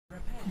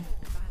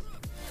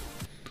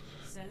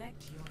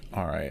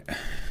All right. All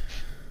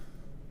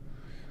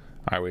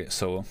right, wait,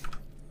 so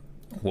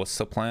what's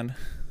the plan?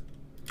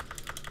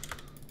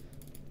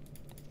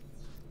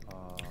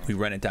 We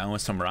run it down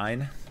with some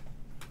Ryan.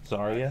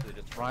 Zarya.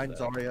 Ryan,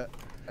 Zarya,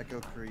 Echo,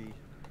 Kree,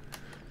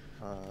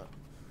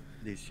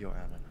 Lucio,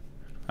 Anna.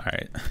 All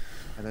right.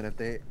 And then if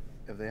they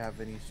have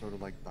any sort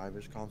of like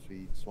divish comps,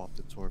 we swap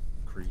the Torp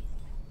Kree.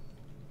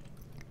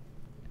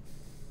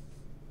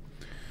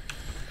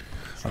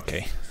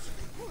 Okay.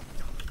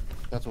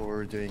 That's what we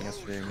were doing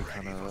yesterday, and we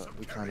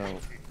kind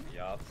of.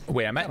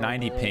 Wait, I'm at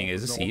 90 ping.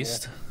 Is this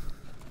east?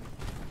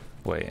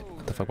 Wait,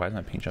 what the fuck? Why is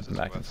my ping jumping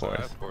back and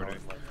forth?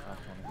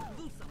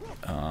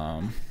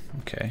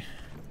 Okay.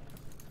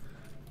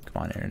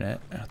 Come on,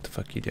 internet. What the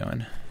fuck are you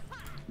doing?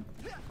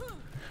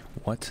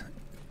 What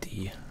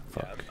the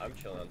fuck? Yeah, I'm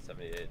chilling on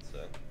 78, so.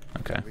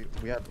 Okay.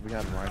 We had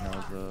Rhino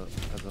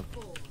as a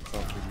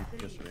self review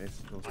yesterday,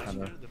 so it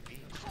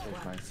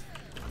was nice.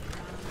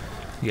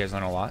 You guys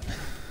learn a lot.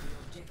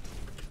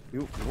 We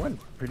went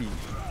pretty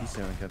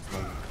decent against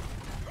them.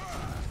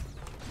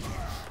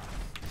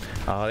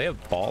 They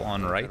have ball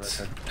on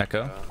right.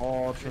 Echo.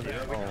 Oh,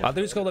 I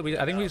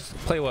think we just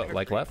play what,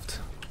 like left?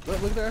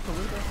 Look there, Echo,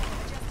 look there.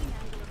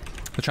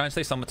 We're trying to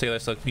stay somewhat together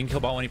so you can kill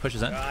ball when he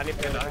pushes in.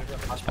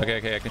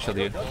 Okay, I can shield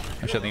you.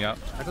 I'm shielding you up.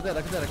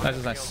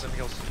 Nice.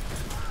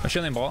 I'm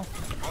shielding ball.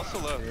 Also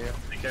low.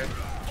 Yeah.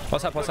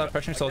 What's up?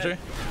 Pressuring soldier.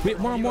 Wait,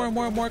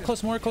 more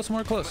close. More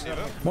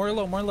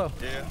low.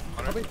 Yeah.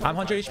 I'm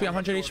 100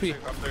 HP.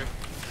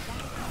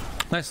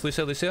 Nice,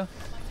 Lucio.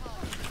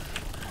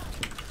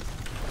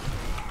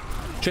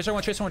 Chaser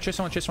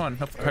one.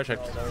 No,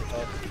 perfect.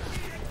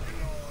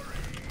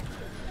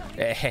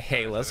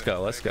 Hey, let's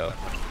go. They're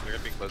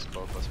gonna be close to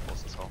both. Let's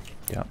pulse this all.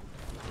 Yep.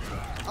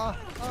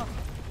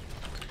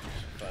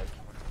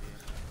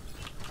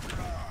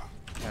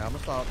 Yeah, I'm gonna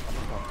stop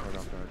right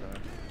after I die.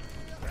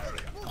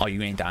 Oh,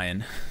 you ain't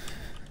dying.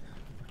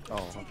 Oh,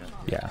 okay.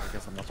 Yeah. I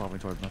guess I'm not stopping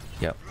towards them.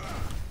 Yep.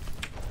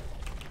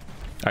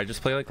 Alright,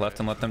 just play like left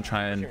and let them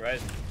try and.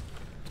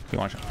 You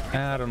want?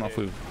 I don't know if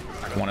we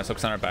want to.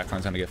 So our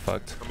backline's gonna get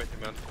fucked. Come with you,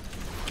 man.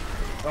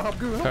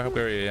 I hope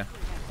Yeah.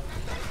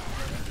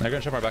 They're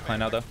gonna jump our backline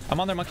now though. I'm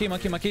on there, monkey.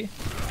 Monkey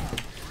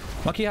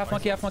half.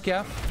 Monkey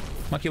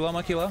low.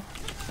 Nice.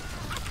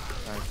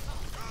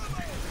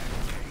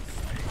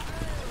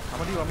 I'm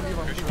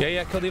gonna do.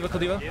 Yeah, kill Diva.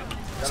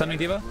 Sending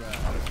Diva.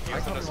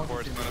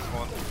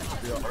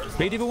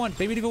 Baby Diva 1.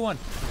 Baby.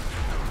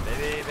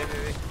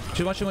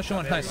 Shoot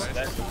one. Nice.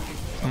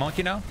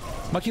 Monkey now.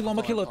 Monkey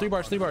low. 3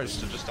 bars.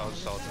 Just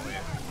solid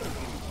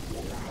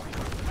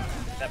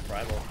That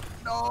primal.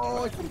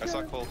 No, I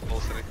saw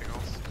pulse anything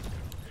else.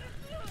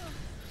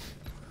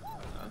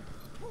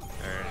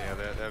 Yeah,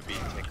 that'd be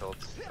tinkled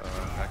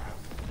back up.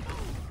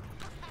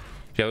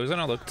 Yeah, we was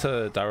gonna look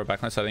to dive our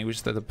backline, so I think we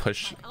just had to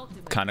push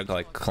kind of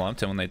like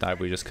clumped, and when they dive,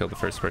 we just killed the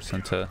first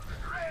person to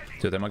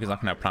do their monkey's not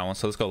gonna have primal,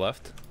 so let's go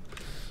left.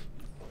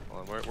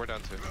 Well, we're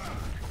down 2.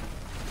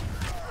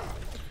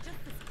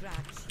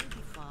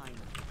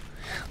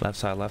 Left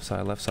side.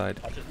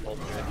 I'll just pull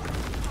through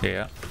it.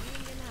 Yeah.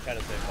 Kind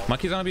of safe.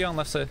 Monkey's gonna be on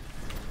left side.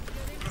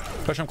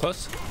 Push him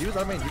close. Use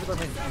our main.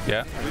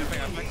 Yeah.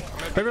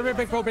 Break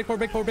pull.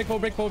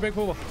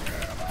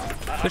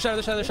 They're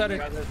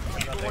shattered.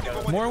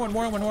 More one.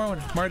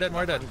 More dead. I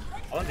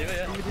want to do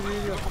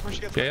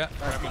it, Yeah.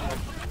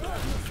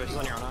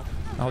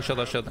 I'll shield.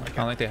 I don't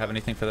think they have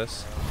anything for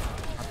this.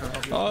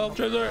 Oh,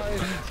 treasure.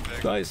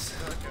 Nice.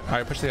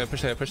 Alright, push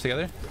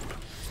together.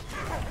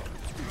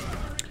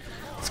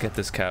 Let's get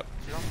this cap.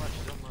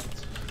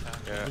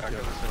 Yeah,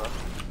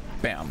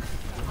 Bam.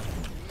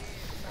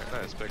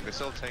 nice, big. They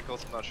still have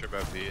tankles, I'm not sure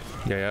about beat.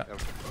 Yeah.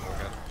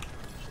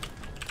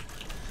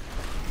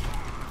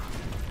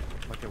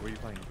 Okay, where are you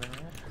playing?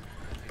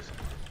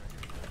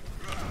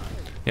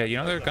 Yeah, you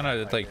know they're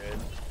gonna like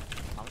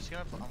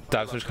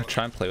dives are just gonna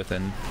try and play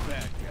within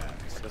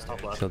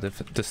kill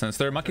distance.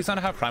 Their monkey's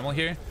gonna have primal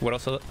here. What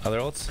else? Other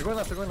ults? They're going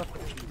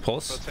left.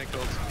 Pulse.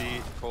 Tankles,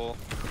 beat, pull,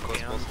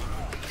 close pulse.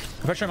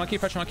 Pressure monkey.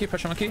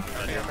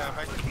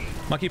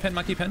 Monkey pin.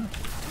 Monkey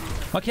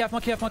half.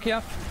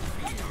 -1.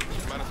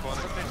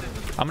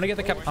 I'm gonna get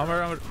the cap. I'm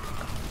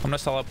gonna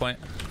stall up point.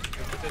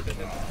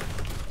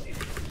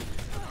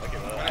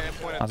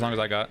 As long as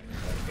I got.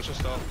 Let's just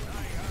stall.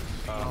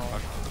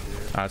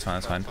 That's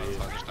fine.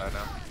 Just die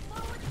now.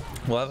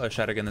 We'll have a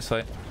shot again this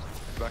fight.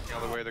 Backing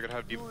all the way, they're gonna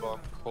have Diva Bomb,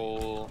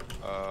 Cole,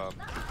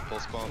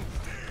 Pulse Bomb,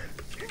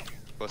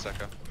 Close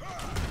Echo.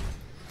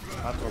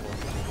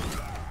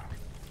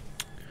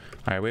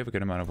 Alright, we have a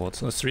good amount of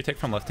ults. Let's retake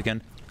from left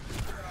again.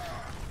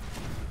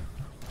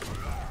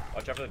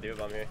 Watch out for the Diva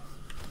Bomb here.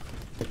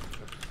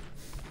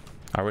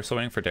 Alright, we're still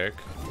waiting for Derek.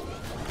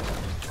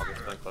 I'll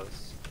just play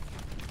close.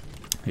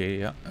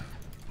 Yeah.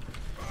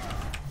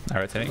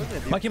 Alright, hitting.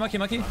 Monkey. I'm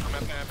amping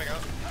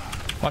out.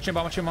 Watch him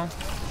bomb. -2.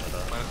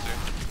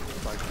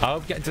 Oh,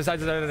 die.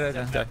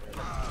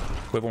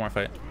 We have one more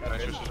fight.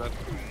 Nice, you're dead.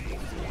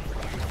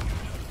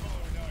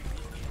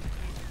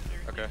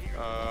 Okay,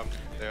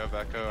 they have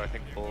Echo, I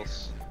think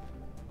Pulse.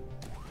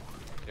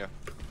 Yeah.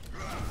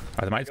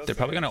 They're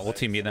probably gonna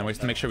ulti me then. We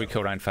have to make sure we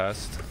kill Ryan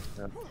fast.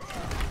 Yeah.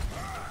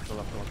 Go left, go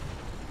left.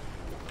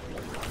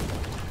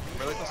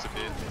 Really close to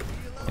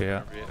beat.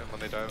 Yeah. Beat him when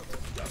they dive.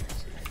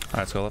 Alright,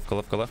 let's go left, go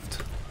left, go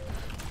left.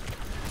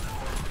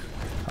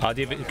 Can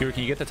you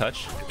get the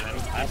touch?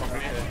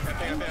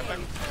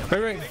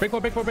 Break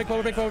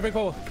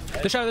ball.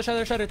 The shadow.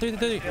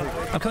 3.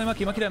 I'm killing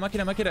monkey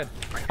dead.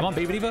 I'm on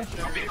baby diva.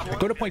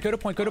 Go to point.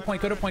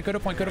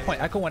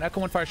 Echo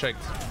one, fire strike.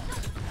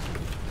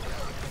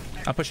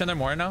 I'm pushing their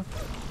more now.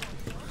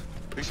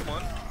 Big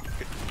one. I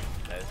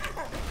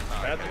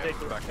have to take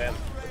the back. They're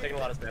taking a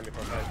lot of spam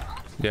before fight.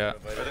 Yeah.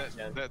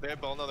 They have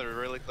ball now, they're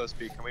really close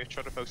beat. Can we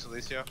try to focus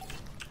Alicia?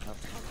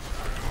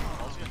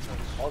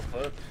 Ball's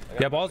close.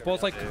 Yeah,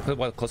 ball's like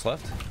what, close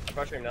left. I'm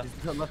pressuring now.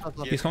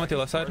 He's coming with the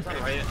left side.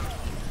 Right.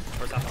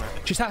 First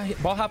half. She's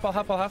ball half. No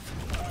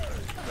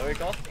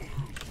recall.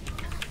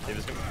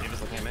 Davis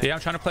looking at me. Yeah,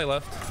 I'm trying to play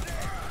left.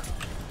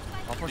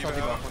 I'll force out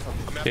Diva.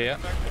 Yeah.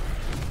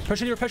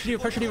 Pressure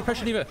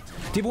Diva.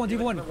 Diva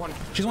 1.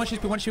 She's 1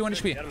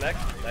 HP. Got a mech.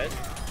 Nice.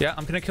 Yeah,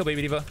 I'm gonna kill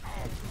baby Diva.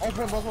 Oh,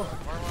 front, both.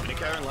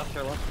 Left.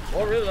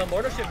 Oh, really?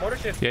 Mortar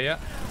shift. Yeah.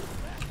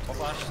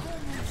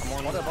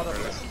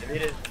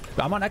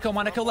 I'm on Echo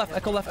left.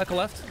 I'm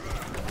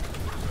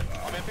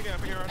picking.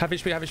 Half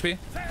HP.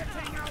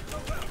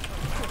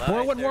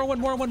 More one.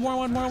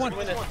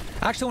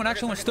 Actually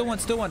one. Still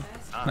one.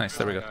 Nice,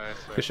 there we go.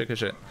 Good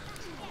shit.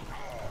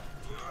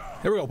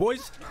 Here we go,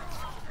 boys.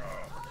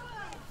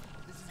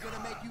 This is gonna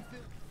make you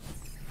feel.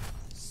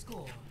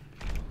 Score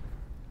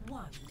 1-0.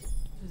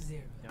 Yeah,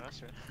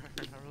 that's right.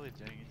 I'm not really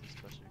doing it this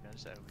special. I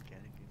just have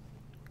mechanic.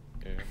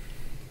 Yeah.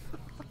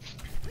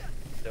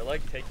 They're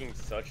like taking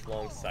such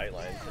long sight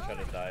lines to try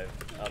to dive.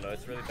 I don't know,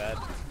 it's really bad.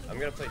 I'm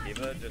gonna play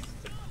Diva just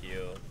to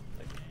heal.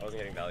 Like, I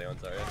wasn't getting value on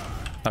Zarya.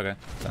 Okay,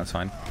 that's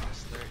fine. You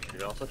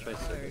could also try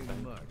Sig.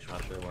 I'm not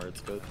sure where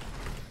it's good.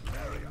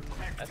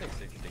 I think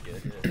Sig should get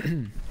it.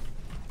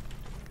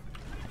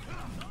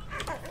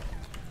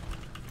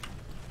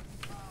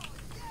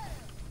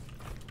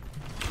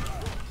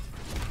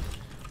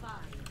 5,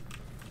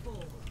 4,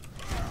 3,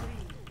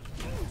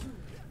 2,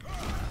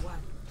 1.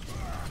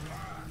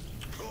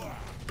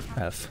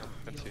 F.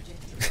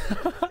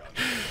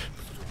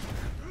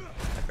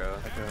 Echo.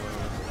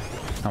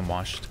 I'm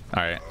washed.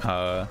 Alright,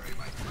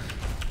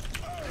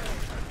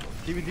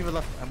 Diva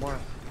left. I'm more.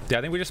 yeah,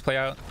 I think we just play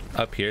out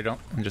up here,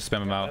 and just spam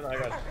them out. I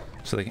got it.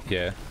 So they can,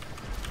 yeah.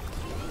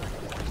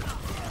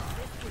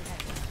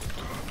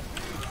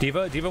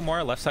 Diva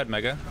more left side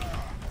mega.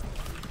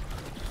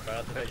 Try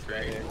not to take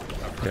spam here.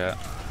 Yeah.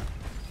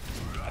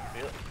 I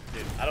feel it.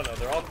 Dude, I don't know,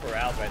 they're all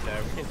corralled right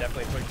there. We can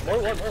definitely push.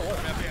 More one.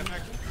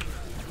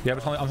 Yeah,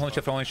 but I'm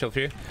holding shield for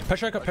you.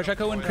 Pressure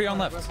echo and Kree on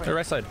left, or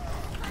right side.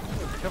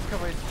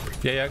 Cover.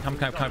 Yeah, I'm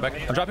coming back.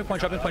 I'm dropping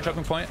point.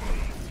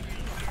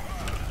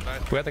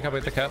 We got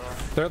the cap.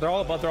 They're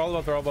all above.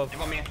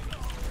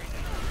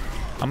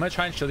 I'm gonna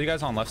try and shield you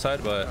guys on left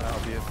side, but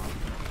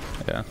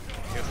yeah. I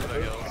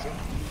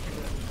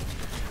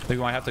think we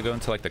might have to go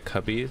into like the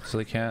cubby so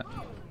they can't.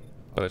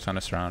 But they're trying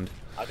to surround.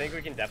 I think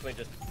we can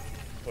definitely just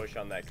push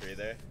on that Kree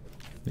there.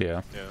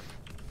 Yeah.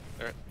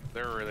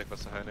 They're really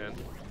close to hand in.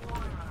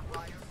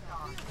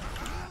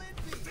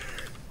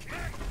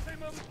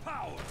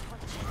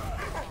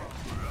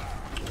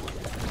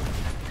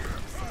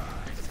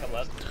 Just come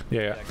left.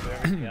 Yeah.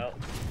 Clear. Out.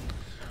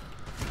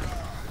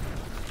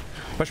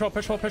 Push ball.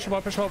 We just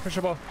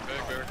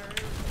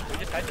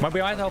kite this. Might be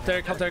behind. Help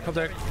Derek. Kite this.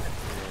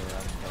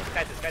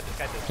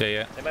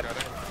 Yeah. They might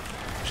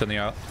Shutting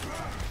you out.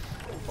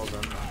 Hold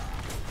on.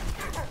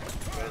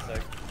 Wait a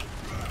sec.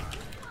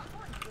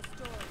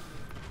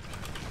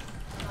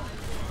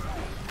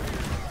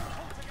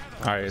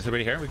 Alright, is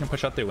everybody here? We can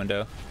push out the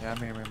window. Yeah, I'm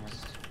here.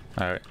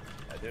 Alright.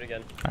 Do it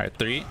again. Alright,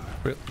 3.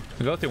 We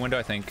go through window,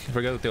 I think. If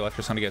we go through left,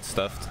 we're just gonna get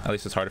stuffed. At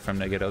least it's harder for him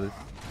to get a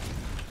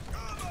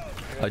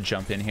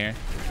jump in here.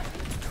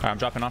 Alright, I'm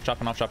dropping off. Yeah.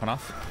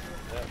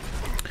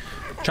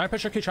 Try and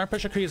push our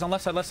Kree. He's on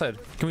left side.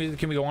 Can we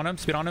go on him?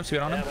 Speed on him.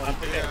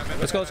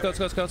 Let's go.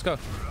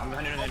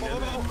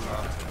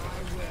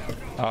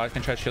 Oh, I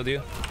can try to shield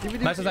you.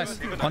 Nice.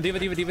 On Diva.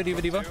 Maybe Diva,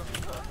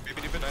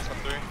 nice on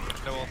 3.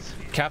 No ults.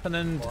 Cap and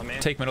then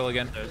take middle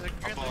again.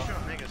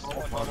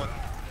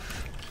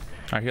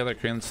 Alright, heal their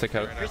Kree and stick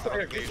out. Krie's still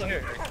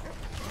here.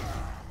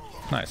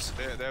 Nice.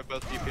 They have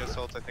both DPS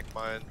ults, I think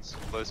mine's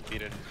low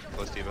speed and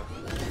close Diva.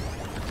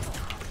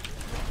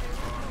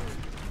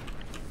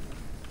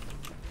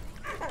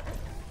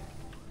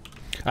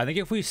 I think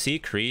if we see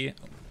Kree,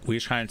 we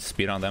try and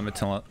speed on them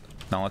until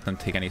not let them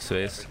take any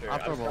space. I'm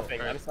stuffing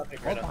right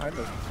now.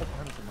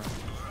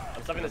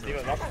 I'm stuffing this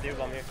Diva. Not the Diva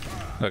bomb here.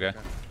 Okay.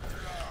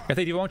 I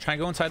think you won't try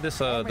and go inside this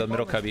the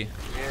middle cubby.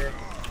 Here.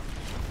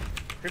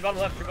 Kree bomb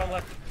left.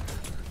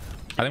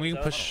 I think we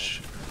can push.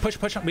 I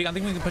think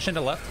we can push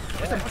into left.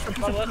 Yeah, push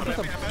bomb left.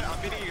 I'm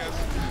beating you guys.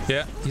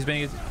 Yeah, he's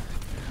being.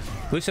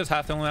 Lucio's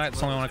half the only one I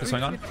can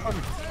swing on.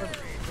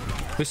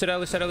 Lucio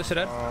dead.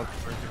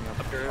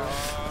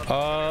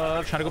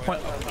 Trying to go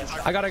point.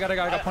 I got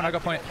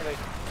point.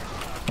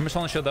 I'm just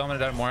holding shield though. I'm gonna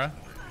die to Mora.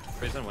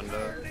 Prison window.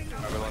 Alright,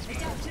 we lost -1.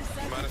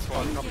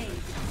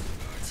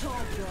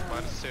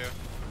 -2.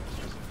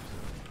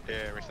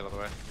 Yeah, reset all the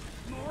way.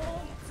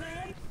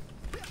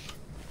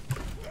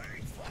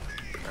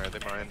 Alright, they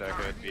Miranda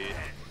good B.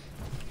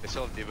 They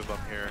still have Diva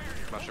bump here.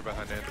 I'm not sure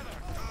behind it.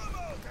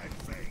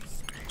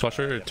 Watch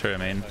her turret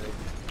main.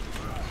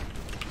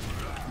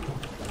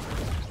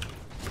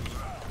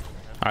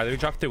 Alright, we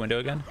drop through window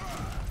again.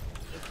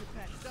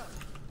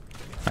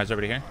 Alright, is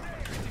everybody here?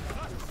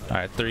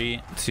 Alright,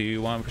 3,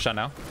 2, 1, push out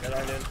now.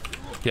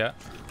 Yeah.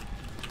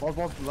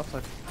 Ball, left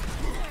side.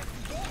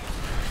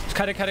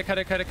 Cut it.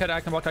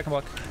 I can block.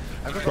 We're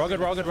all good.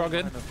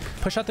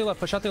 Push out through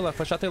left. Yeah,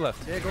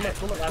 go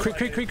left. Creep.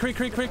 Reload.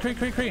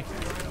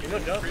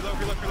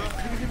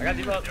 I got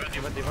Diva.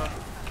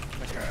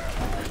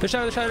 The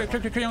shadow.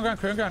 Creep on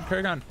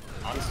ground.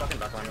 I'm stuck in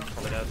backline.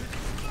 Probably dead.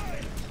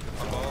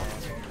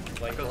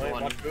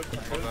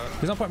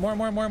 He's on point.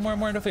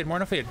 More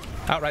no fade.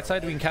 Out right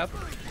side, we can cap.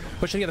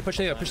 Push together. Can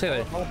we get this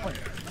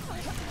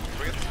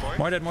point?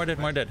 More dead. We're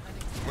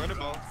in the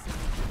ball.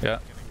 Yeah.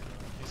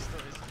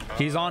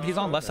 He's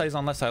on left side,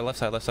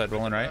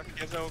 rolling right.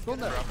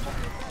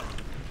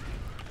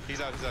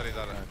 He's out.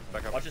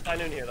 Back up. Watch his high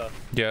noon here though.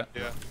 Yeah.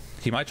 Yeah.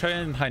 He might try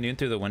and high noon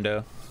through the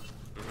window.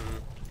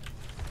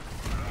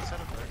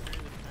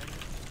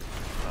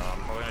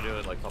 We're gonna do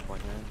it like top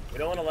point here. We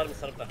don't want to let him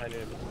set up the high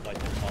noon like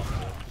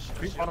possible.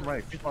 Creep bottom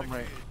right.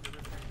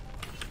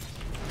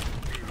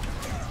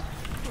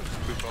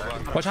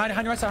 Watch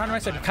behind your right side.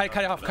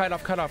 Cut it off.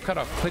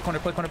 Play corner.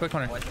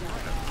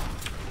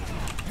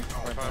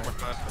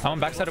 I'm on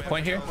backside of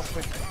point here.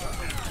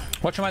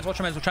 Watch your minds. We're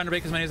trying to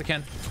break as many as I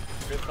can.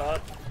 Good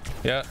thought.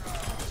 Yeah.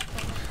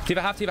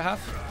 Diva half.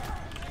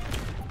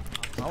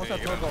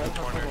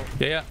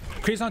 Yeah.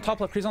 Kree's on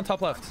top left. I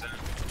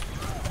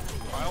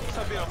almost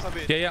have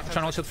B. Yeah. Trying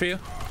to hold shield for you.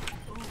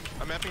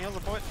 I'm mapping heals a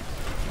point.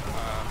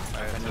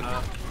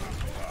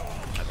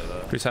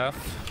 Kree's half.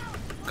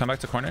 Come back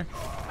to corner.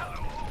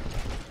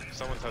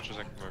 Someone touches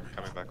and we're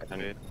coming back with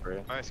me.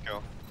 Nice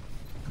kill.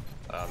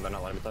 They're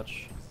not letting me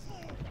touch.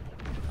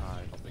 I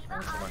don't think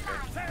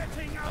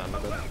I'm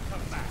okay.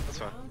 That's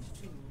fine.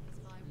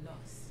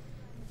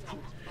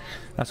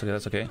 That's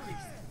okay.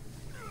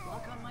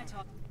 Lock on my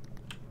top.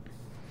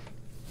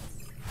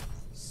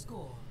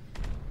 Score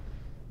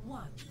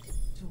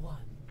 1-1.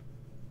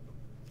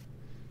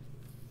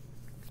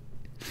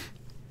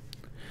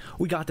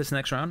 We got this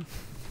next round.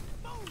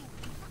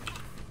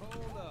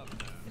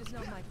 It is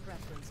not my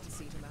preference to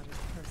see to matters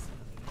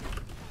personally,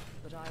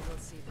 but I will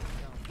see them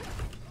done.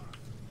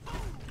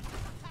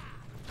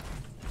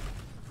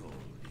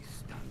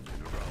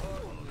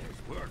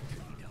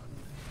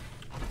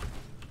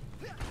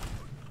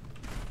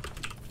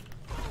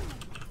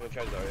 I'm gonna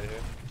try Zarya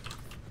here.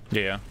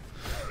 Yeah.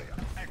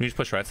 We just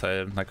push right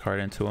side like hard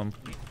into him.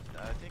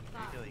 I think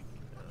maybe like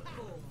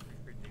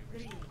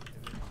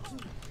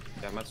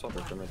Yeah, I might swap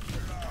it for me.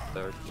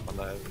 They're on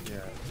that. Yeah.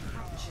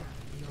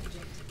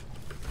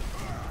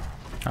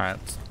 Alright.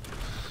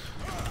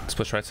 Let's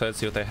push right side,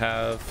 see what they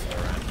have.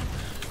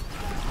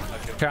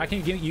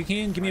 Here, you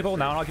can give me a bubble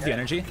now and I'll give you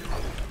energy.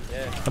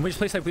 Yeah. And we just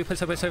play safe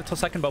till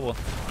second bubble.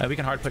 We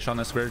can hard push on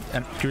this. We're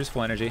Pure's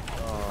full energy.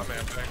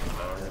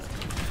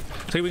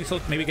 So we can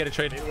still maybe get a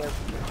trade.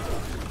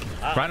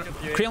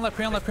 Pre on left.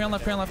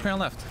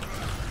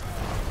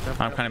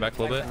 I'm kind of back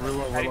a little bit.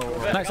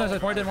 Nice.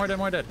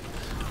 More dead.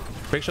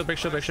 Break shield.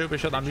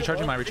 I'm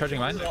recharging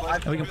mine.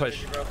 And we can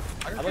push.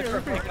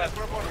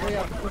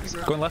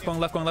 Going left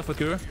with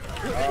Guru.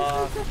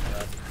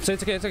 It's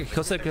okay.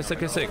 Kill Sig.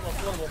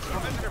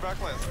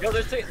 Yo,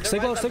 there's Stay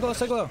glow.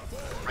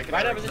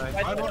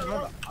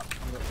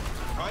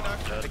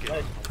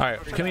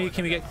 Alright, can we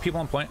get people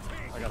on point?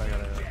 I got it.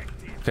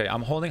 Okay,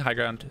 I'm holding high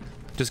ground.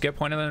 Just get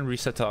point and then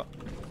reset top.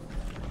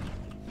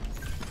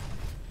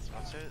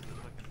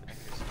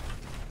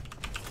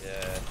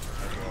 Yeah.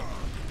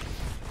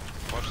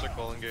 Watch the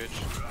call engage.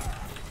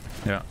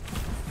 Yeah.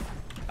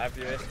 I have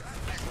you.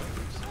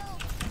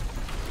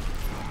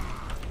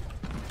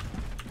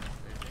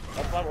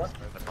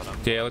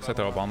 Yeah, it looks like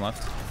they're all bomb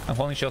left. I'm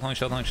holding shield. I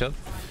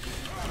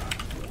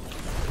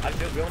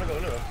feel we wanna go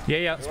into it.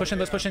 Yeah. Let's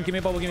push in. Give me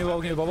a bubble.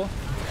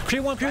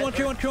 Crew one. Free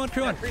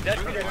dead.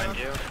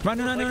 Run.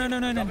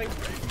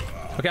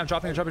 Okay, I'm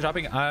dropping.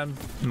 I'm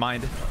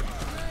mind.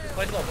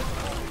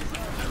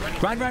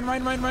 Run. I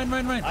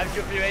have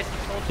you for you, Ace.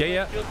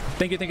 Yeah.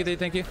 Thank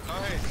you.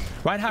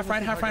 Ryan half.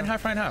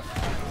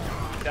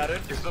 Got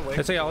it.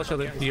 Let's say I'll show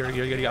you're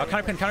good. I'll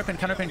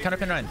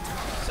counterpin Ryan.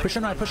 Push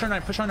on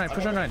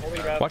 9.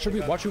 Watch your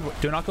boot.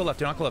 Do not go left.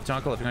 You're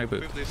gonna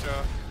boot.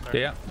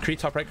 Yeah. Creep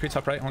top right.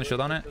 Only shield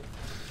on it.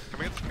 Can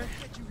we get this?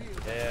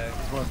 Yeah.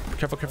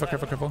 Careful.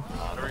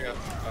 There we go.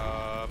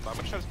 I'm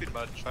gonna try to speed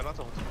mud. Try not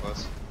to hold too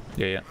close.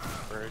 Yeah. Yeah.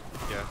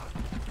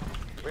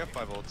 We have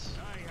 5 ults.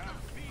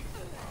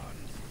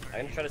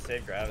 I'm gonna try to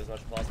save grab as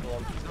much as possible.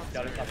 I'm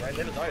scouting top right.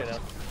 They have a Zarya now.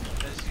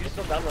 He's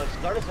still down low.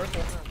 Zarya first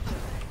one.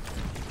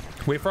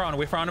 Wait for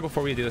honor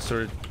before we do this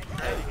sword.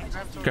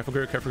 Careful,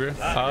 Guru. Guru.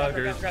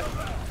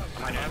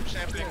 I'm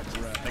champing.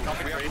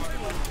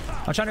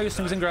 I'm trying to use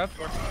snooze and grab.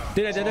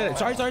 Did it.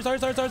 Sorry.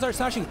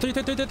 Smashing. 3.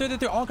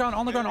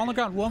 On the ground.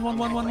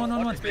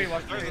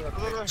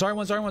 1. Sorry,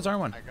 one. I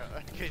got.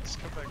 Okay, just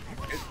come back.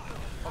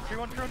 Oh,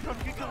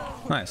 3-1. Go.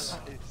 Nice.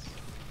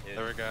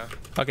 There we go.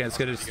 Okay, let's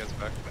get it. He gets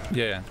back.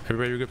 Yeah.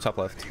 Everybody regroup top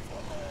left.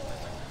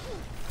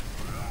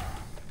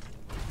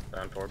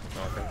 Round toward.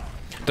 Okay.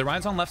 The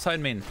Ryan's on left side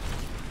main.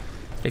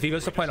 If he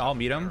goes to point, I'll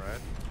meet him.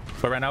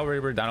 But right now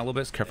we're down a little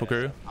bit. Careful,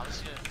 Guru. I'm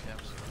just gonna.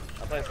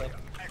 I'll play some.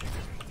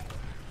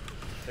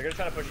 They're gonna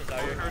try to push us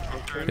out here.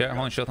 Yeah,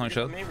 holding shield. We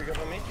go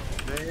for me.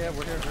 Yeah,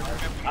 we're here.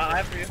 I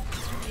have for you.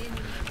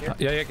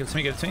 Yeah, give it to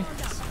me.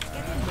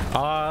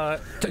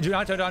 Do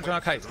not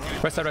kite.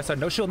 Right side.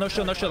 No shield. I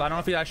don't know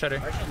if he dash shredder.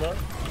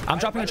 I'm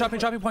dropping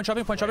point.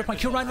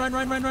 Q, run.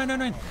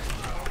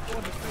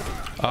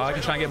 I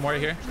can try and get more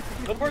here.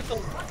 Go for some.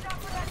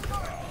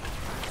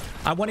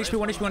 I'm 1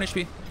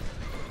 HP.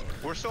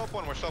 We're still up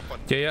one.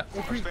 Yeah.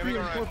 We're spamming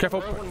around. Careful.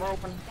 We're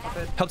open.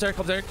 Help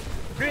Derek.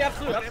 3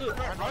 absolute.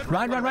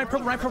 Ryan,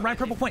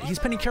 purple point. He's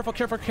pinning. Careful.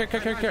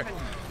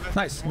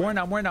 Nice. More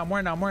now. Wait a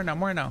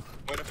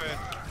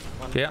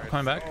bit. Yeah,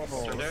 coming back.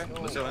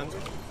 Let's go in.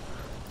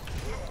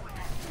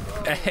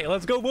 Hey,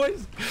 let's go,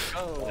 boys.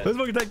 Let's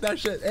fucking take that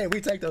shit. Hey,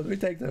 we take those.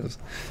 Is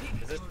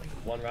it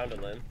 1 round to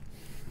Lynn?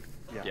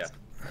 Yeah.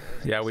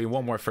 Yeah, we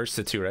want more first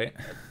to 2, right?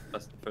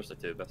 Best first to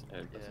 2. Best.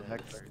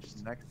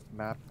 Next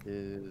map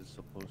is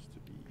supposed to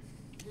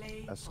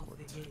be escort.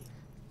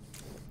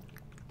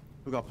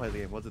 Who got play the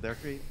game? Was it their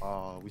create?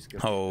 We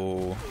skipped.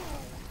 Oh.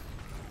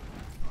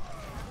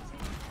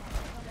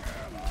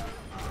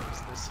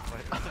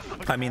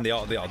 I mean, they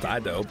all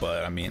died though,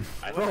 but I mean.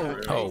 Bro,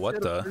 oh, what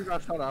the?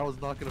 I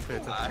was not gonna pay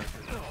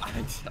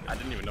attention. I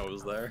didn't even know it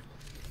was there.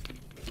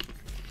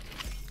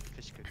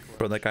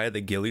 Bro, that guy had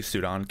the ghillie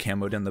suit on,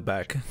 camoed in the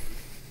back.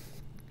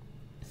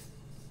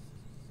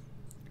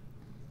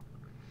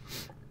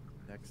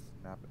 Next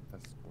map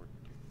escort.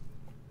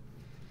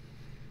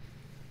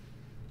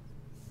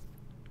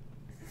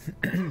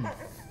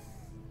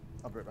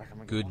 I'll be right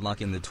back. Good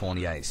luck in the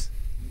 20s.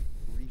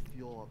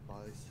 Refuel up,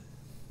 guys.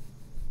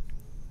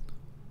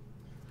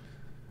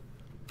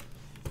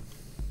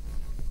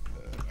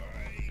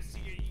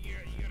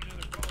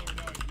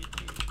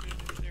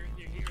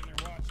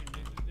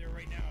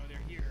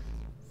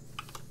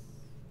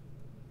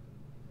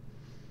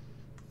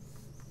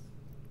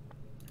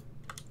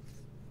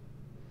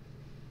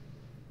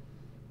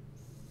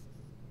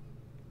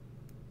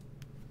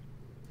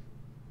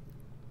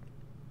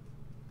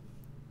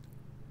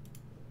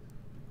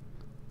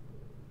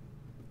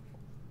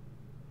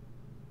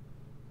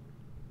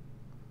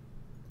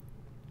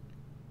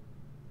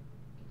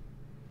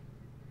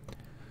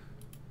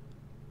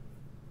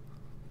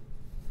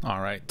 All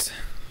right.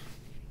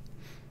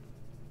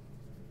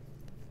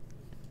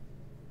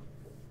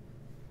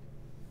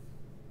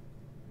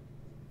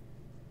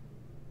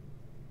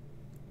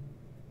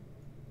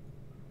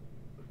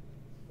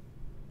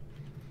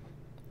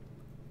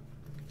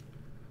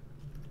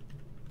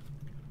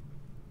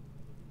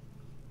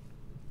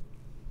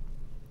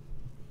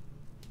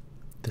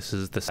 This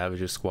is the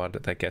Savages squad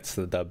that gets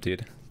the dub,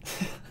 dude.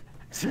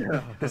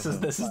 Yeah. This is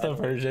the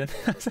version.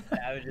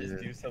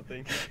 Savages do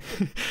something.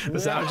 The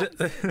Savages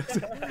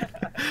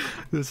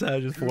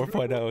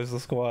 4.0 is the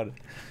squad.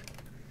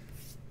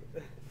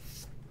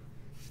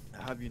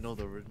 Have you know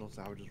the original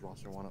Savages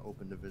roster want to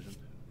open division?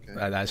 Okay.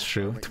 That's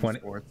true.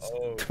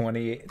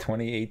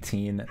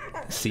 2018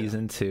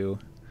 season 2.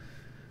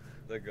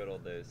 The good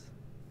old days.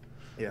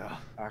 Yeah.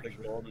 The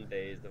Actually, golden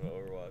days of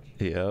Overwatch.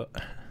 Yep.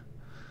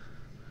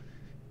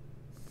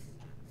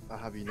 I'll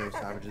have you know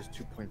Savages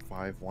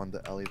 2.5 won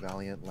the LA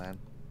Valiant LAN.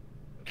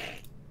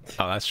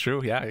 Oh, that's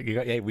true. Yeah,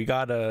 we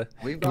got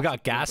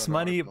gas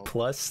money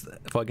plus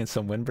fucking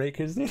some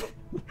windbreakers, dude.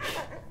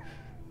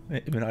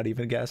 Maybe not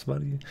even gas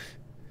money.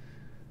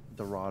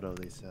 Dorado,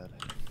 they said.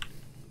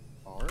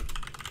 Art?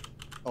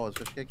 Oh, is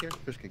Fishcake here?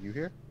 Fishcake, you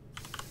here?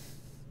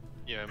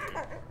 Yeah, I'm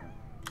here.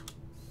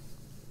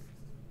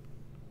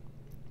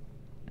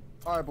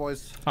 Alright,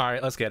 boys.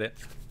 Alright, let's get it.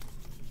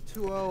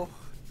 2-0.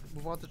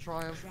 Move on to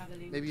Triumph.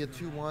 Maybe a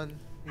 2-1.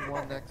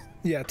 2-1 next.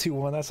 Yeah,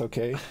 2-1, that's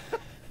okay. No,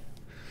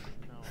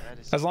 that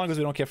is As long as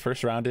we don't get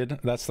first rounded,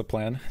 that's the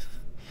plan. that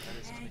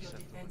is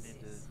 27. We're gonna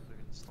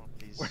stop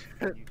these.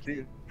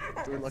 Dude,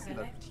 we're lucky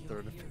that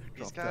third These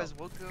dropped guys out.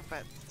 woke up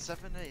at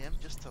 7 AM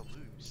just to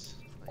lose.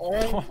 Like,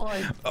 Oh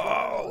my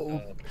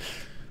Oh!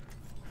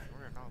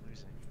 we're not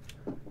losing.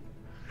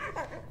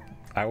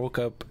 I woke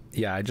up,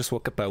 yeah, I just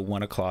woke up at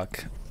 1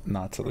 o'clock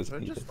not to lose.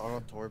 Should I just start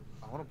on Torb?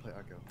 I want to play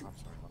Echo. I'm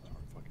sorry, not Torb.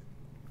 Fuck it.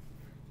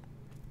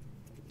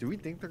 Do we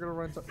think they're gonna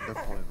run? They're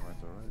probably gonna run,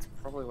 right?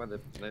 Probably when they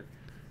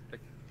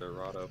picked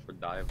Dorado for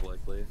dive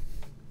likely.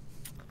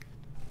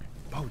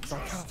 Oh,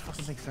 that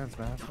doesn't make sense,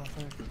 man. It's not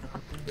fair.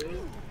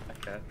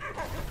 Okay.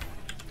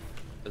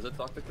 Is it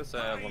toxic to say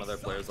I have one of their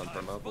players on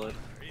promo blade?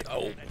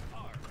 Oh.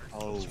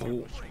 Oh.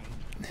 Ooh.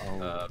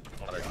 Oh.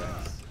 One of their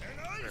tanks.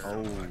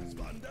 Oh.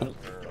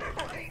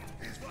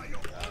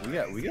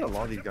 We get a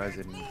lot of these guys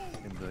in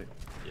the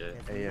Yeah.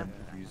 AM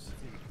views.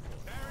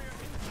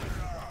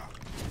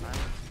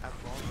 At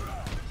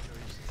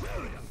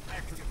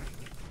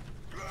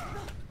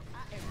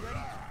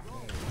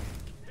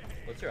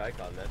What's your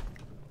icon, man?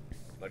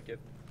 Mudkip?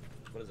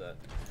 What is that?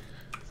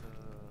 It's a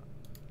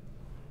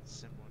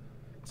sim one.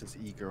 It says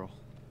E-girl.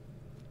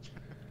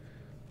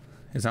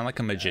 Is that like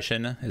a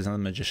magician? Is that the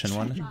magician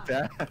one?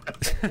 Bad.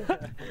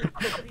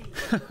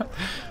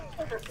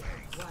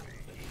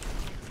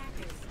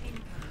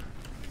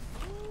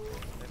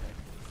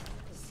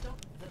 Stop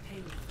the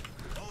pain.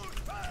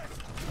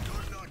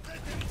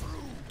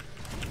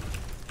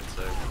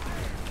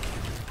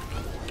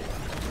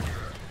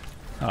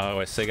 Oh,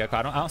 wait, Sigek.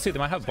 I don't see. They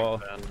might have ball.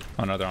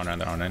 Oh no, they're on in.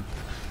 They're on in.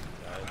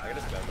 I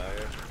gotta spam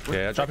out here.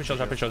 Yeah, drop your shield.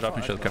 Drop your shield. Drop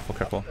your shield. Careful,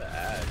 careful.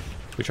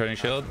 Recharging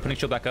shield. Putting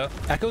shield back up.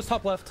 Echo's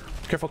top left.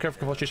 Careful, careful,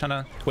 careful. She's trying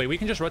to. Wait, we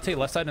can just rotate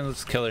left side and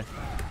let's kill her.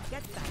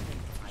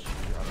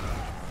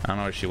 I don't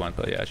know where she went,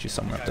 but yeah, she's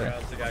somewhere up there.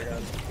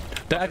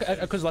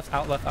 The Echo's left,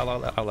 out left, out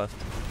left.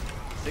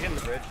 Dig in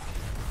the bridge.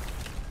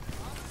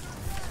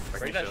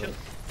 Break that shield.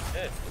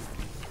 Yeah.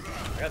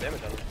 I got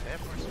damage on him.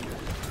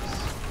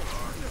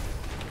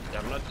 Yeah,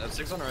 I'm not at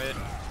 6 on right.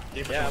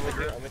 Yeah, I'm with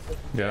you. I'm with you.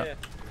 Yeah.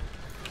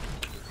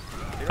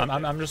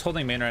 I'm just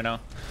holding main right now.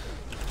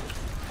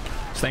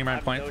 Staying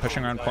around point,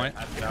 pushing around point.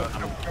 I'm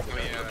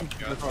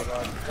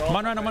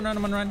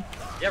on run.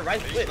 Yeah,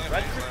 right split.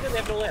 Right split. They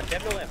have no lamp. They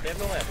have no lamp. They have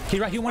no lamp.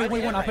 He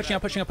won. I'm pushing.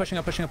 I'm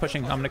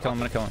gonna kill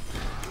him.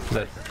 Is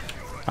it?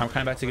 I'm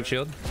coming back to give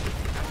shield.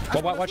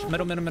 Watch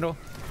middle. 6-1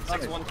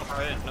 top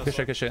right. No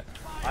Good shit.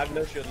 I have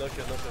no shield.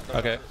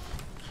 Okay.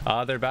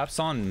 Their Baps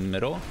on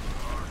middle.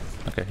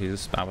 Okay,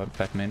 he's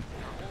back main.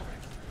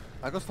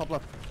 I go top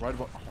left, right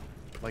about,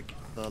 like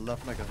the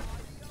left mega.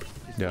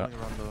 He's Yeah. going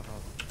around the house.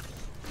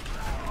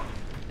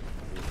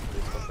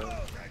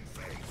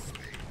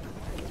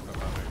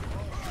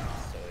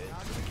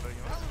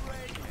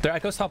 There,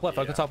 Echo's top left.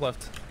 Echo top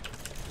left.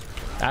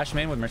 Ash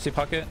main with Mercy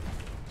pocket.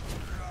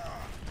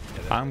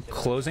 I'm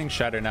closing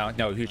Shatter now.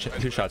 No, two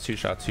shots.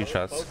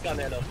 Both got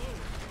nano.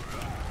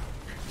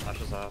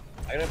 Flash is off.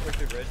 I'm gonna push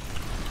through bridge.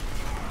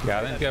 Yeah,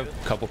 I think we have a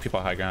couple people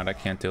high ground. I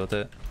can't deal with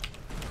it.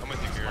 I'm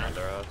with you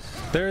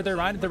here. They're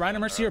Rhino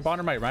Mercy or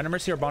bottom right. Rhino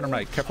Mercy or bottom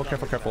right. Careful.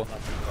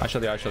 I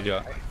shield you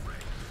out.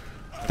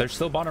 They're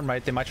still bottom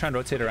right. They might try and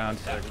rotate around.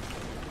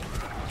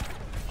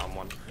 I'm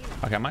one.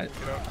 Okay, I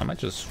might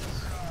just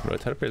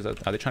rotate up here.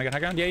 Are they trying to get high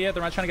ground? Yeah,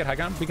 they're not trying to get high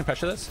ground. We can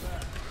pressure this.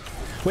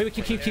 Wait, we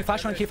keep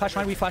flash run.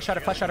 We flash shatter.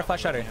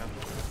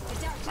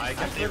 I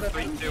can do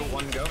 3, 2,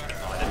 1, go.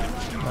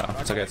 Oh,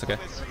 it's okay.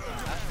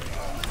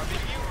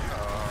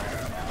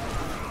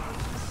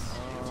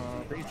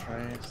 They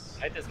try.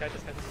 Kite this.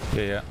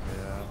 Yeah.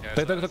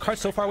 The car's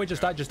so far away.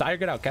 Just die or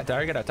get out. Die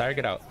or get out.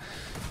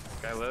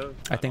 Guy live.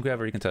 I think we have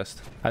a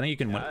recontest. I think you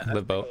can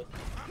live boat.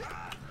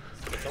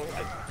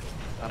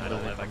 I'm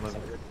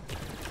living.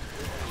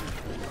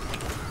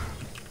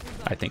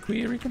 I think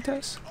we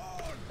recontest.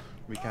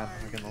 We can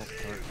ult.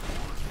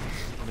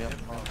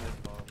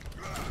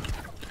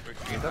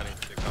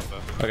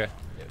 Okay.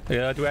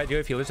 Yeah, do I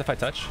have healers if I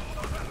touch?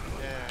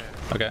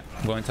 Okay,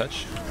 I'm going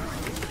touch.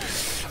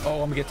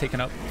 Oh, I'm gonna get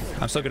taken up.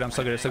 I'm so good. I'm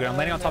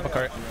landing on top of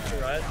cart.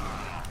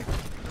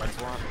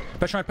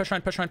 Push run.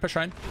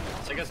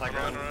 Take us high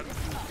ground.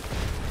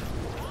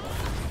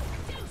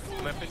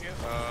 Limping you.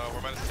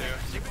 We're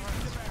 -2.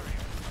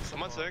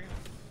 I'm on Sig.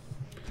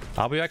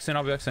 I'll be back soon.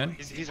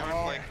 He's on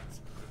flank.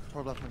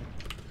 Or left mega.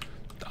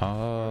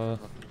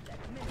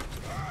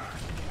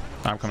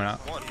 I'm coming out.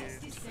 One.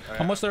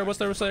 Almost there. Oh,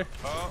 maybe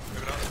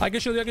not. I can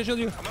shield you. I'm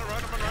gonna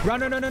run.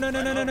 No.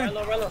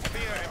 Relo.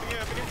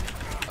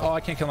 Oh, I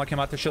can't kill him. I came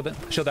out there. Shield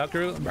out,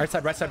 Guru. Right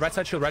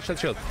side shield.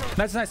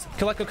 Nice.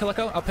 Kill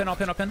Echo. I'll pin. That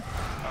was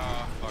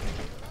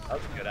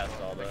a good ass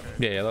all though.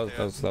 Yeah,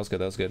 that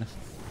was good.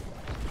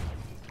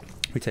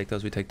 We take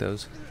those.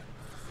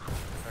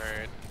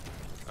 Alright.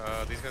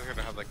 These guys are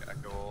gonna have like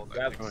Echo ult. I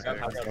Grab- think grab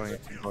so. high ground.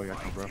 Oh, yeah,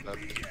 bro.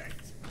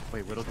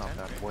 Wait, Widow's not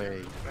bad.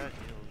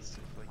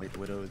 Wait,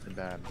 Widow isn't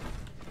bad.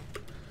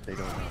 They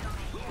don't know.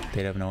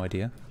 They'd have no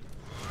idea.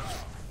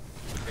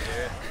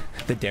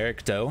 The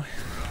Derek Doe.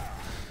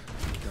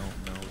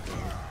 Don't know,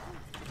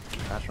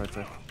 dude. Ash right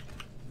there.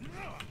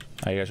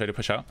 Are you guys ready to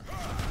push out?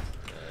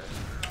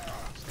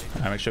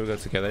 Alright, make sure we go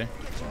together.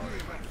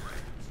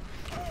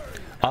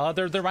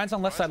 Their Ryan's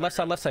on left side.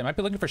 Might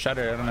be looking for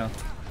Shatter. I don't know.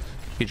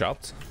 He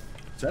dropped.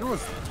 Zen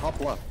was top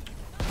left.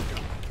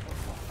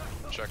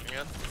 Checking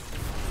in.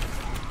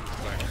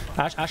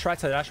 Ash right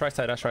side. Right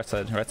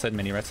side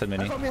mini.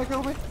 Help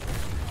me.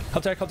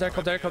 Help Derek.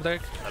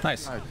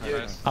 Nice.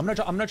 Nice. I'm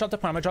gonna drop the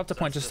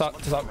point. Just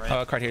stop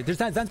card here. There's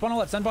Zen's bottom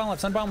left.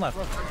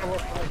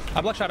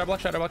 I block Shatter. I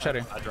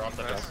dropped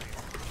it.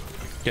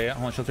 Yeah.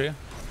 Hold on, shield for you.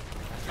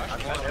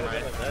 Nice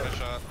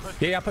shot.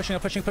 Yeah, I'm pushing.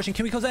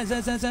 Can we kill Zen? I'm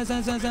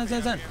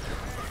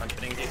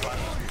hitting deep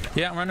left.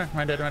 Yeah, I'm run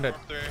dead. 3.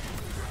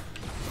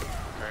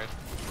 Alright.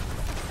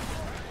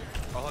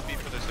 I'll have beat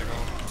for their signal.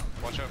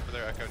 Watch out for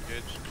their Echo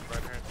engage.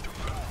 Right here.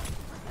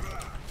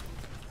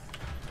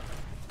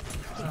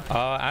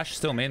 Ash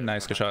still main.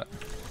 Nice, good shot.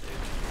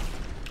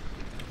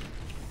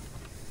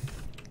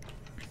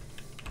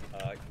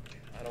 I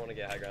don't want to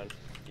get high ground.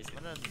 I'm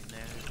gonna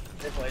nano.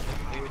 They're playing.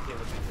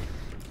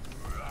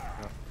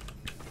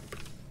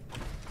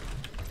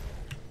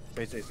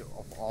 Basically,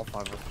 all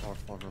five of us.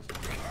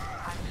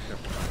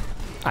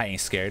 I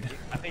ain't scared.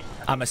 I think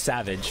I'm a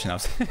savage. No.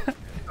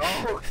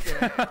 Oh,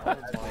 okay. Oh my.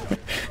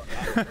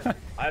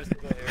 I have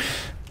signal here.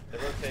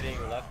 They're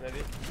rotating left, maybe.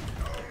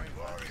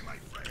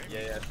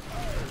 Yeah.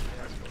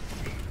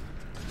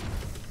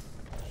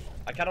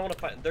 I kind of want to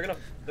fight. They're gonna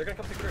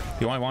come to group.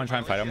 You want to try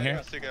and fight him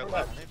here? They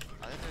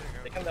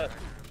come down.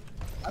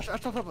 That's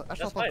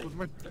fine.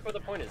 Look where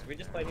the point is. We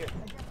just play here.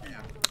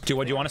 Dude,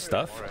 what do you want to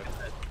stuff?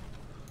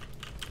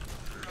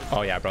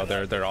 Oh yeah, bro.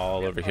 They're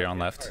all over here on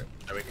left.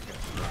 Do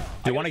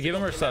you want to give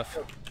him or stuff?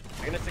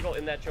 I'm gonna signal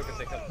in that choke if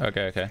they come.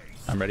 Okay.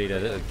 I'm ready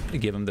to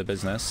give him the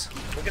business.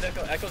 Look at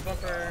Echo. Echo's going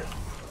for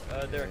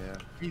Derek.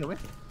 Yeah.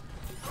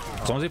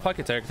 As long as he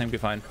pockets Derek, I think we'll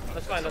be fine.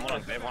 That's fine. That's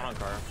fine. They have one on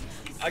car.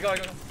 I go.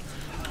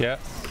 Yeah.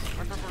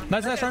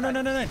 Nice. No.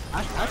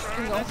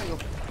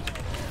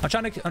 I'm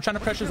trying to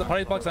pressure the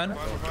party blocks in. I'm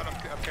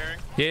carrying.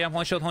 Yeah, I'm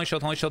holding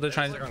shield. They're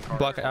trying to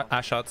block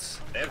Ash shots.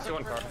 They have 2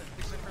 on car.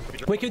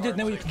 Wait,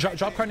 no, we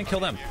drop card and kill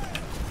them.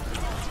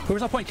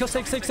 Whoever's on point, kill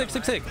Sig.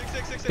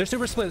 They're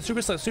super split.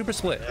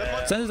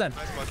 Send it in.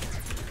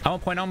 I'm on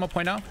point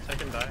now.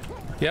 Second die.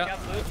 Yeah.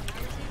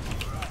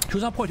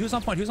 Who's on point?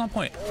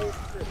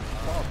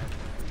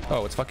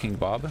 Oh, it's fucking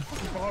Bob.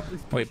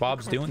 Wait,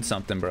 Bob's doing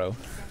something, bro.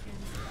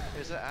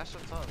 Is it Ash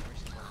on top?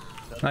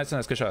 Nice,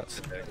 good shots.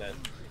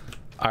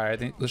 Alright, I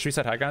think let's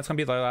reset high ground. It's gonna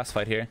be the last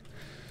fight here.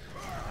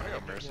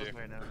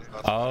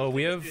 Oh,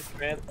 we have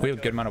a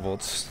good amount of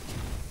ults.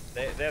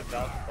 They have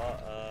Bob.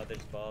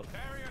 There's Bob.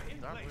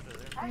 No one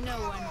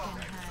can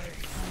hide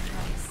from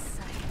my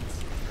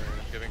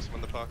sight. Giving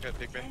someone the pocket,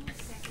 pick me.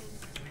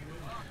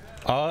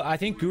 I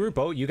think Guru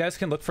Boat, you guys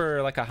can look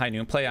for like a high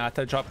noon play. I have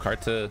to drop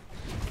card to.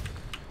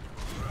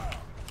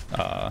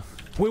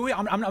 Wait,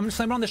 I'm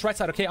slamming on this right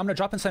side, okay? I'm gonna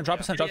drop inside,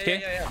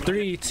 okay? Yeah.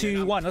 3,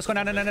 2, 1. Let's go.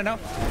 No.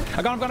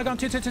 I got him.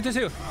 2.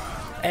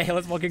 Hey,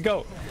 let's fucking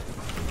go.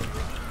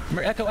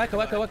 Echo.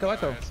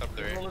 It's up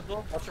there.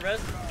 What's your res?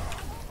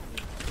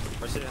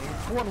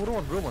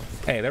 Real one.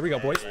 Hey, there we go,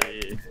 boys.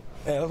 Hey,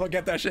 let's go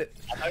get that shit.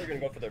 I thought you were gonna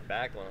go for their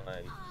back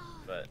line,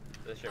 but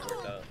this shit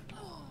worked out.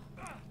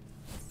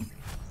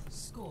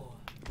 Score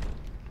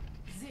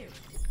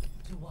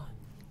 0-1.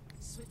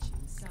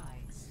 Switching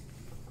sides.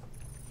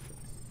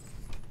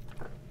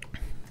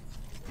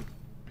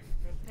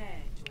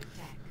 Prepare to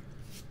attack.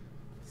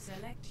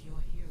 Select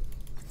your hero.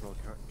 Bro,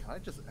 can I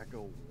just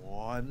echo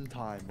one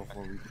time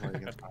before we play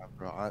against time,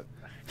 bro?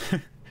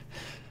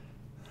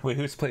 Wait,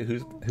 who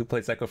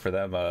plays Echo for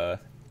them?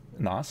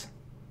 Nos?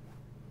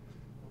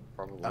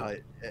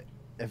 Probably.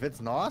 If it's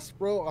Nos,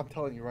 bro, I'm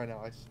telling you right now,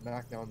 I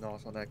smack down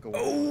Nos on Echo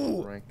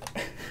rank.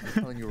 I'm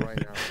telling you right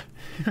now.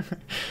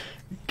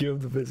 Give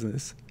him the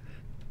business.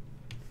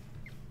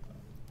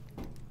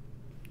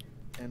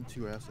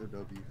 M2S or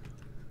W.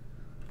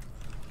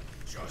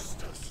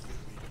 Justice.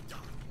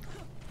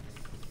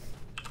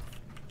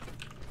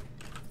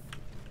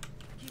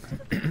 Keep to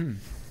the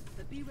plan,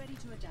 but be ready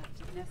to adapt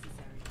if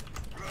necessary.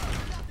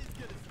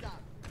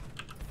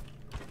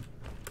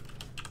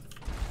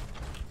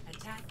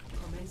 Attack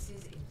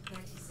commences in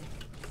 30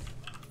 seconds.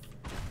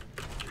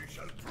 We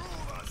shall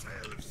prove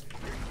ourselves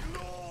in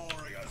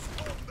glorious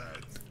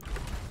combat.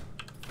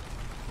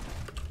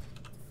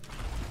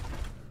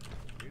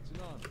 It's an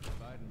honor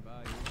fighting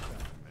by your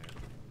side, man.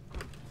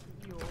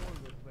 You all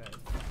look bad.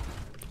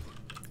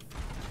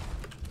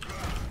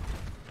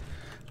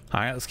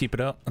 Alright, let's keep it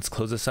up. Let's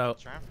close this out.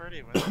 Try for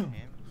it, win the game.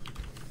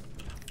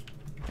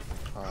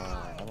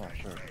 I'm not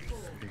sure. You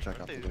can check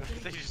out the video.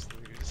 They just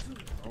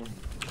lose.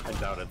 I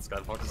doubt it.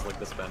 Skyfox is like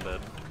disbanded.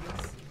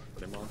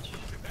 Pretty much.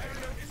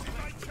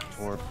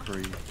 Or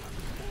pre.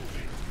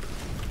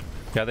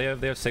 Yeah,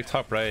 they have 6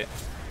 top right.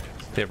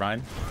 They have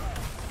Ryan.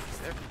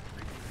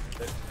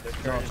 They're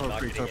No, just it's not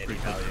free, getting it's any free.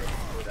 value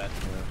with that.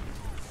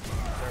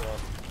 Very well.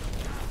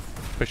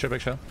 Big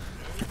show.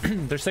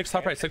 There's 6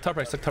 top right.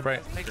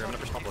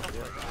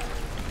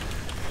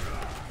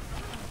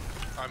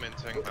 I'm in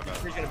tank, my bad.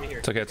 He's gonna be here.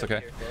 It's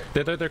okay.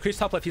 They're crease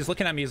top left. He's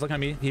looking at me.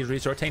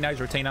 He's rotating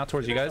now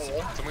towards you guys.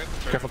 Someone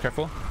get the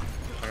Careful.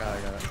 I got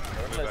it.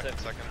 Move back in a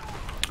second.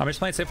 I'm just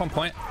playing safe on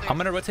point. I'm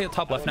gonna rotate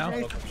top left now.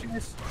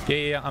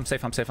 Yeah. I'm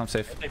safe. Take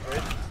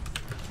bridge.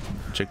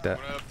 Check that.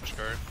 I'm gonna push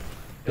guard.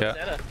 Yeah.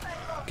 Anna.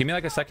 Give me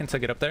like a second to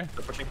get up there. I'm on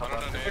a Pushing, push.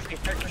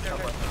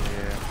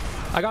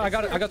 Yeah. I got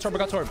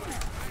Torb.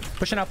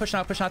 Pushing out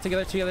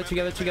together.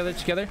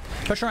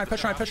 Push Ryan.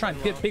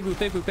 Big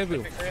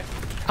blue.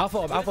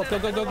 Alpha, go. I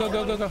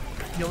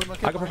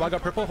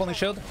got purple, holding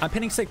shield. I'm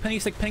pinning Sig.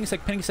 Sig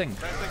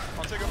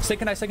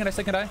and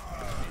I.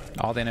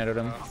 Oh, they netted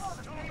him. I'm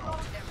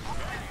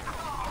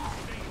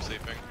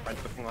sleeping. Right,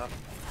 pushing left.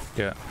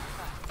 Yeah.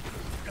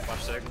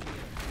 Watch Sig.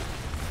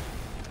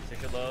 Sig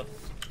should low.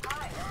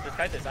 Just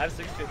kite this. I have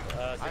 6 signal too.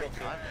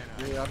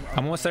 Yeah,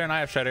 I'm almost there and I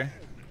have Shredder.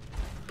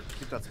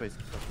 keep that space.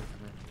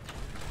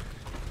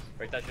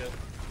 Break that shield.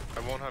 I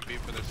won't have beat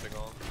for this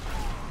signal.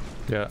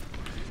 Yeah.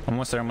 I'm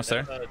almost there.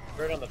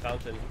 Bird on the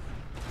fountain.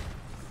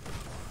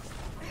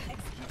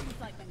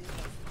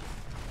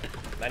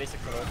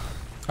 96 minutes.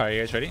 Alright,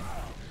 you guys ready?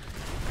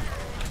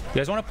 You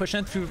guys want to push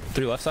in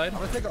through left side? I'm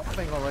gonna take a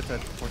thing on right side.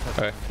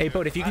 Okay. Hey,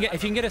 Boat, if you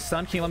can get a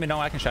stun, can you let me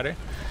know? I can shatter.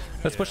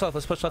 Let's push left.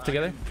 Let's push left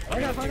together.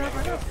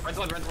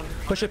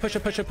 Push it. Push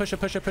it. Push it. Push it.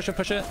 Push it. Push it.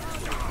 Push it.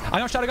 I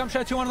got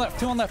shot. 2 on left.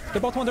 2 on left.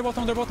 They're both one. They're both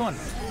one. They're both one.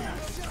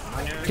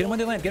 Get him when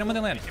they land. Get him when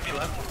they land.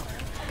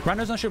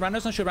 Rounders no shield.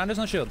 Rounders no shield. Rounders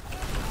no shield.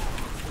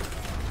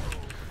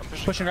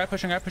 Pushing right.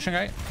 Pushing right. Pushing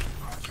right.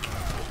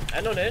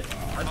 And no nade.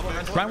 Round one.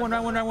 Round one.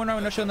 Round one. Round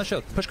one. No shield. No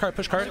shield. Push cart.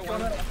 Push cart.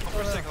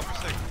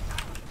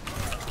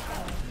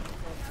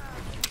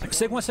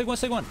 Sig one. Sig one.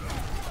 Sig one.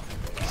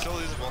 Still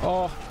usable.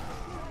 Oh.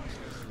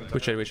 We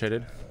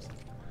traded.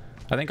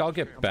 I think I'll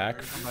get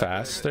back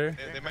faster.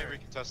 They might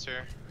recontest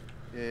here.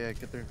 Yeah,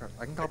 get there.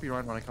 I can copy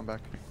Ryan when I come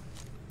back.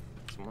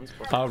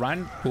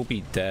 Ryan will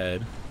be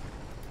dead.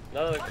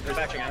 No, they're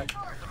backing out.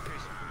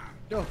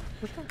 Yo,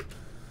 push back.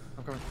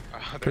 I'm coming.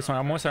 This one,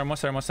 almost there.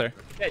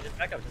 Okay, just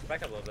back up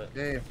a little bit.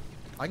 Yeah.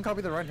 I can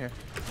copy the Ryan here.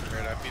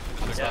 Alright, I beat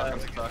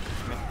the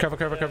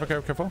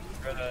Careful.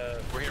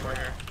 We're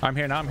here. I'm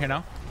here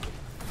now.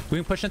 We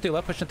can push in through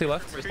left.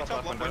 Three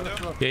top, one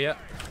window. Yeah.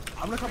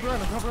 I'm gonna copy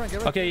Ryan. Get ready.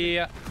 Okay,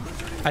 yeah.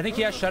 I think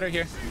he has shutter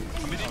here.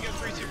 We didn't get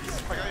 3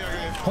 tiers. Okay.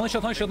 Holy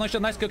shield.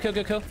 Nice. Good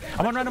kill.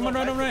 I'm on right.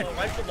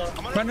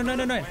 Run.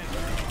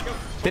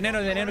 They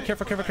nano.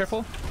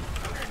 Careful.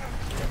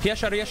 He has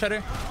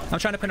shutter. I'm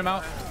trying to pin him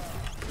out.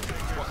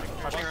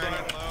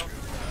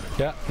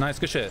 Yeah, nice.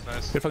 Good shit.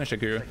 Nice. Good fucking shit,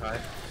 Guru.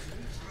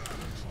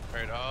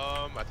 Alright,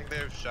 I think they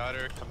have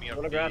shatter coming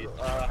up.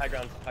 High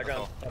ground.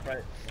 Top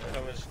right.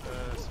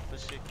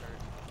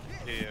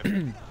 Yeah.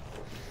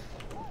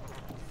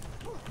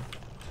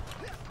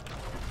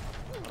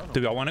 Do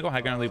we all want to go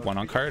high ground and leave one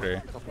on card,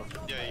 or?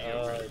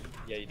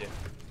 Yeah, you do.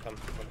 Come.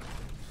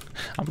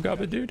 I'm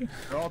gobbled, dude.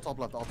 They're all top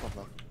left.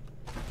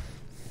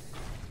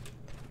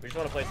 We just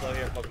want to play slow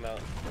here and poke them out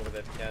a little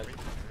bit if you can.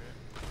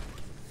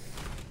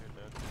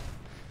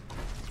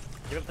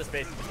 Give up the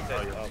space.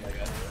 Oh my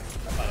god.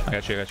 I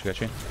got you. Alright,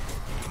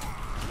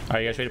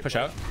 you guys ready to push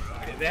out?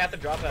 They have to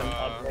drop them.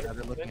 I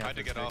had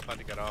to get off.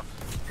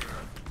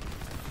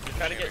 Just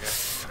try to get.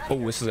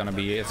 Oh, this is gonna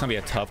be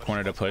a tough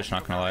corner to push.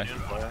 Not gonna lie.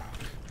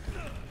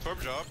 Torb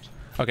dropped.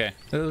 Okay,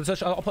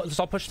 let's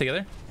all push together.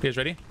 You guys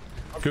ready?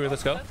 Guru,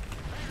 let's go.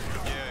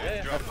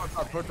 Yeah.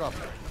 Third drop.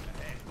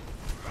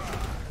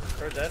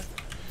 Third dead.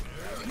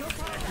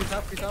 Peace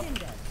up.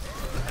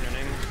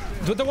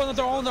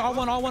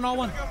 All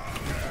one.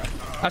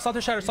 I saw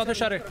the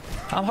shatter.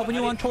 I'm helping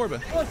you on Torb.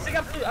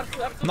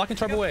 I'm knocking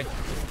Torb away.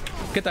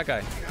 Get that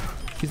guy.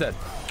 He's dead.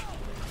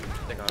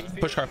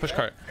 Push cart. 3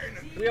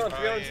 on.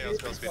 Yeah.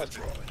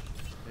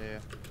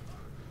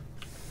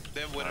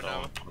 They have winner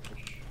now.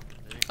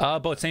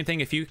 But same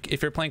thing. If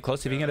you're playing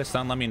close, if you get a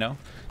stun, let me know.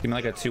 Give me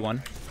like a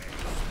 2-1.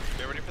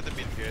 They're ready for the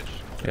beat PH.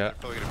 Yeah.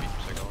 Probably gonna beat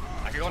your signal.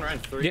 I can go on Ryan.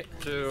 3,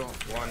 2,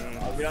 1.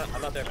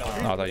 I'm not there. Oh, I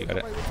thought you got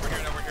it. We're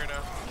here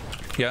now.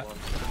 Yeah.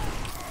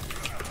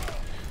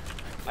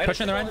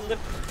 Push in the Ryan.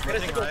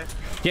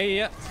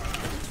 Yeah.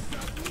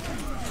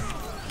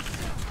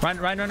 Ryan.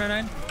 Alright,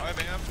 man.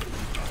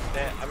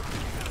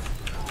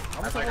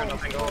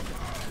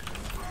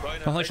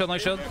 Only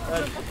shield.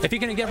 If you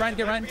can get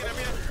Ryan.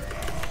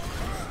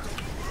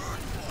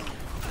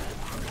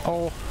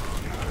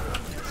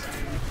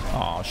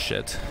 Oh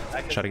shit.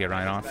 Try to get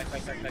Ryan off. Back.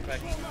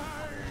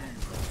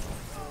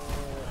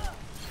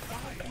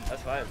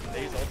 That's fine.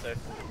 They use ult there.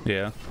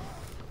 Yeah.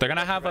 They're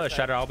gonna have a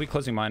shatter. I'll be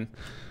closing mine.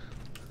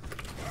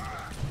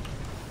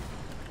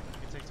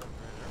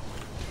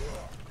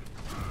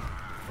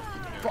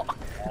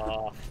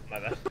 Oh, my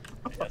bad.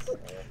 Yes.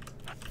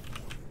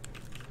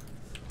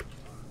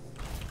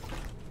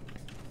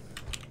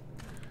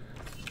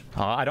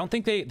 I don't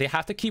think they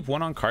have to keep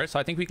one on cart, so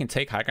I think we can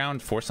take high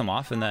ground, force them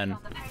off, and then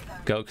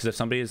go. Because if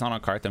somebody is not on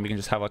cart, then we can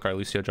just have like our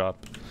Lucio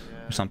drop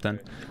or something.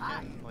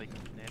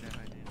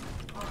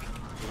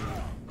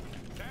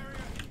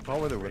 Oh,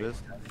 where the wood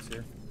is.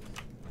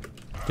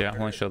 Yeah,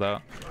 only shield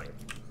out.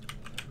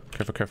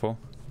 Careful.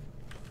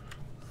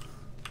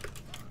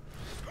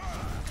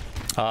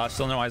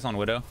 Still no eyes on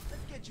Widow.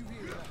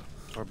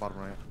 Or bottom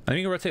right. I think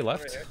we can rotate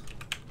left.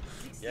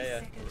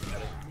 Yeah.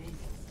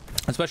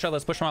 Let's push out.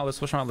 Let's push them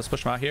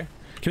out here.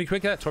 Can we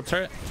quick that Torp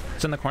turret?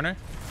 It's in the corner.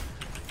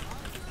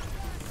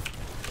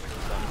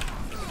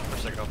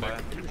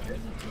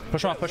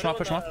 Push them off.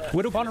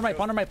 Widow bottom right.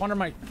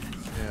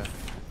 Yeah.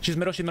 She's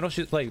middle.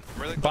 She's like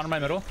bottom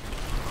right middle.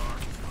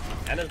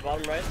 Anna's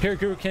bottom right. Here,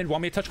 Guru,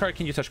 want me to touch cart?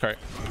 Can you touch cart?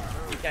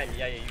 You can.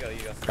 Yeah, you go.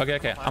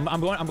 Okay. I'm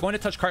going to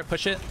touch cart.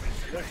 Push it.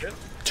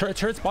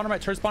 Turret's bottom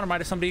right.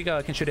 If somebody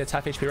can shoot it, it's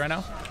half HP right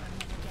now.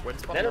 No,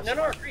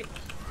 are free.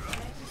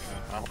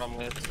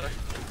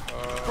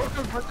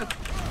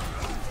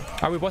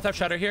 Alright, we both have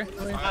shatter here.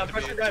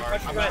 Pressure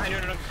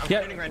right.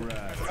 Yeah.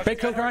 Big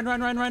kill. Run.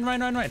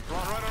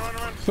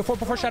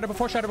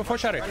 Before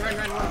shatter.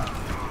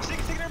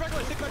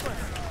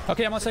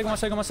 Okay, I'm on Sig.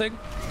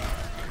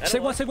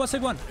 Sig one.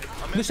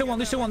 Lucio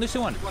one.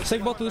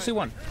 Sig both, Lucio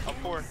one. Up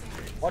 4.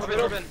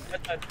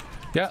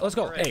 Yeah, let's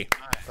go. Hey.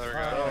 There we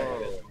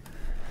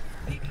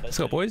go. Let's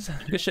go, boys.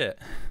 Good shit.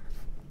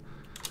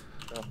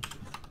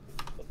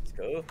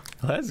 go.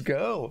 Let's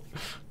go.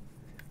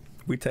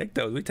 We take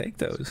those. We take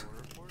those.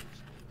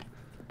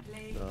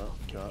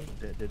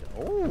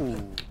 Oh.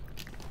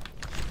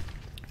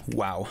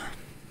 Wow.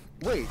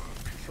 Wait.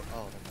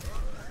 Oh,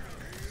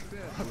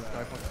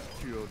 Skyfox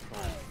 2-0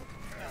 triumph.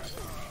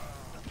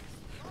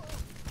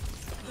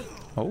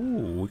 Oh,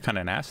 we kind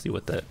of nasty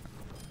with it.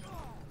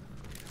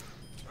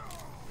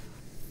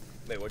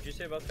 Wait, what'd you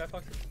say about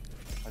Skyfox?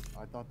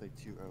 I thought they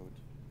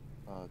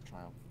 2-0'd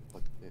Triumph,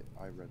 but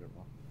I read it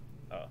wrong.